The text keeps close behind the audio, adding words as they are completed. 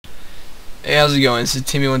Hey, how's it going? This is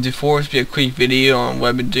Timmy124. This will be a quick video on what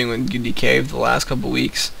I've been doing with UDK for the last couple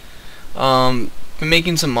weeks. Been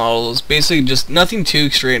making some models, basically just nothing too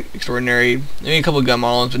extraordinary. Maybe a couple of gun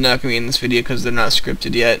models, but not going to be in this video because they're not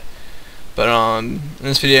scripted yet. But in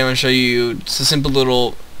this video I'm going to show you just a simple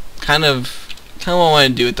little kind of what I want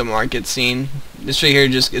to do with the market scene. This right here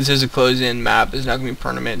just it says a close-in map. It's not going to be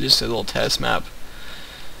permanent, just a little test map.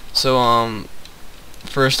 So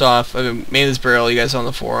first off, I made this barrel you guys saw on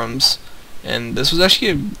the forums. And this was actually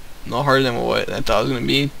a lot harder than what I thought it was going to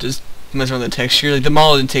be. Just messing with the texture. Like, the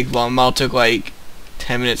model didn't take long. The model took like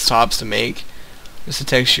 10 minutes tops to make. Just the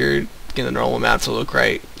texture, getting the normal map to look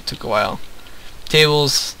right, took a while.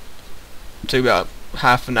 Tables took about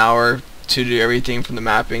half an hour to do everything from the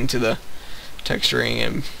mapping to the texturing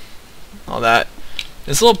and all that.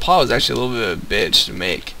 This little pot was actually a little bit of a bitch to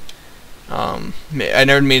make. I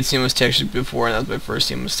never made seamless texture before, and that was my first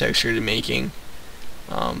seamless texture to making.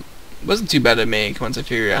 It wasn't too bad to make once I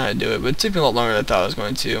figured out how to do it, but it took me a lot longer than I thought it was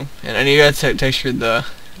going to. And I knew I had to texture the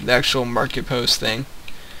actual market post thing.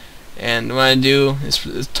 And what I do is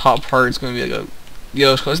this top part is going to be like a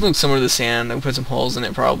yellow color. It's going to look similar to the sand. I can put some holes in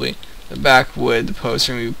it probably. The back wood, the post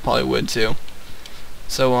probably would too.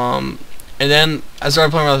 So and then I started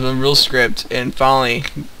playing around with UnrealScript and finally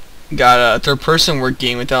got a third person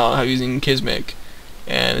working without using Kismic.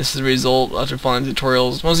 And this is the result after following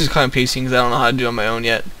tutorials. Mostly just kind of pasting because I don't know how to do it on my own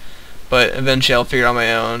yet. But eventually I'll figure it out on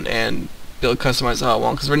my own and be able to customize how I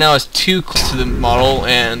want. Because right now it's too close to the model,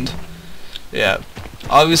 and yeah,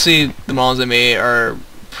 obviously the models I made are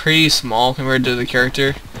pretty small compared to the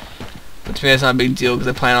character. But to me that's not a big deal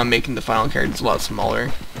because I plan on making the final characters a lot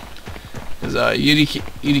smaller. Because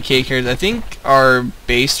UDK characters I think are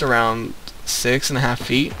based around 6.5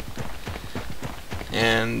 feet,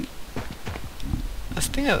 and I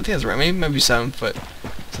think that's right. Maybe it might be 7 foot.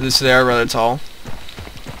 So they are rather tall.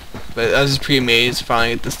 But I was just pretty amazed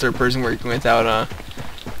finally get this third person working without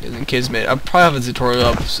using Kismet. I'll probably have a tutorial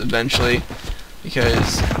up eventually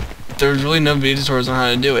because there's really no video tutorials on how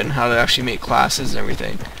to do it and how to actually make classes and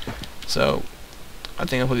everything. So I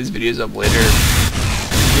think I'll put these videos up later,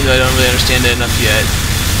 even though I don't really understand it enough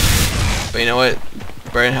yet. But you know what?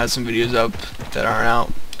 Brian has some videos up that aren't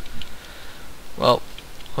out. Well,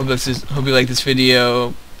 hope you like this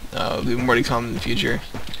video. There'll be more to come in the future.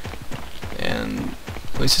 And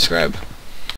please subscribe.